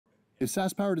If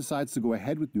SaskPower decides to go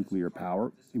ahead with nuclear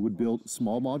power, it would build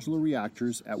small modular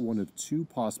reactors at one of two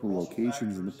possible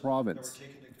locations in the province.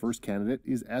 The first candidate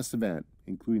is Estevan,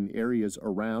 including the areas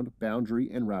around Boundary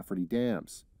and Rafferty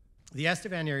dams. The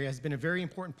Estevan area has been a very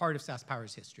important part of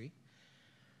SaskPower's history.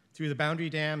 Through the Boundary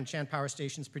Dam and Chant power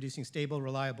stations producing stable,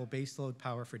 reliable baseload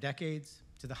power for decades,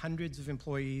 to the hundreds of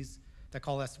employees that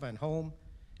call Estevan home,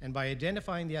 and by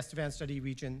identifying the Estevan study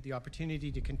region, the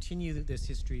opportunity to continue this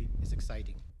history is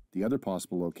exciting. The other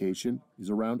possible location is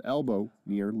around Elbow,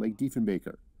 near Lake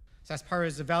Diefenbaker. SaskPower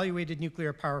has evaluated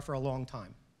nuclear power for a long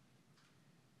time.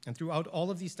 And throughout all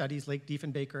of these studies, Lake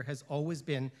Diefenbaker has always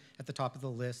been at the top of the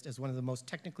list as one of the most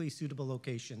technically suitable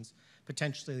locations,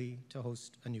 potentially to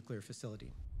host a nuclear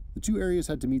facility. The two areas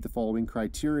had to meet the following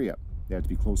criteria. They had to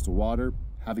be close to water,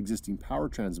 have existing power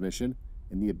transmission,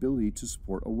 and the ability to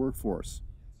support a workforce.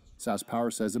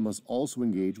 SaskPower says it must also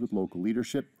engage with local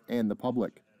leadership and the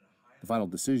public. The final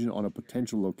decision on a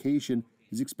potential location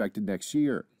is expected next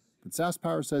year, but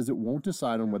SaskPower says it won't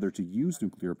decide on whether to use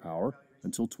nuclear power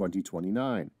until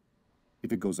 2029.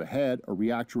 If it goes ahead, a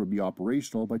reactor would be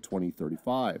operational by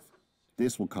 2035.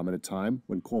 This will come at a time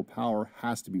when coal power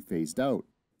has to be phased out.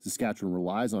 Saskatchewan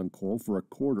relies on coal for a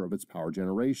quarter of its power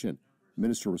generation. The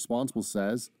minister responsible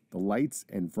says the lights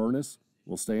and furnace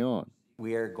will stay on.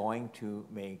 We are going to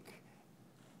make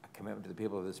a commitment to the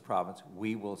people of this province.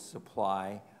 We will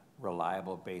supply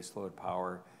reliable baseload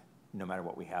power no matter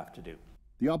what we have to do.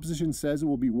 The opposition says it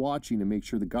will be watching to make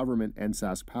sure the government and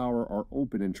SaskPower are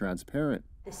open and transparent.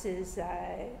 This is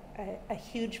a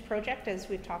huge project, as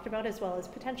we've talked about, as well as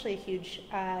potentially a huge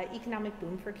economic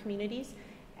boom for communities.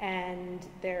 And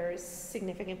there's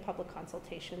significant public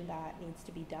consultation that needs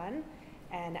to be done.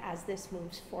 And as this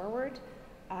moves forward,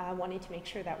 wanting to make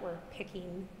sure that we're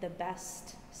picking the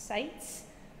best sites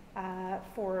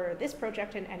for this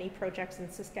project and any projects in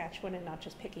Saskatchewan, and not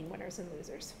just picking winners and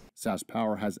losers.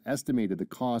 SaskPower has estimated the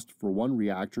cost for one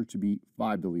reactor to be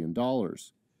 $5 billion.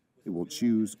 It will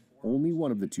choose only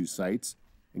one of the two sites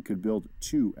and could build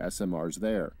two SMRs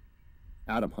there.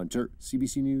 Adam Hunter,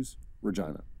 CBC News,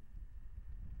 Regina.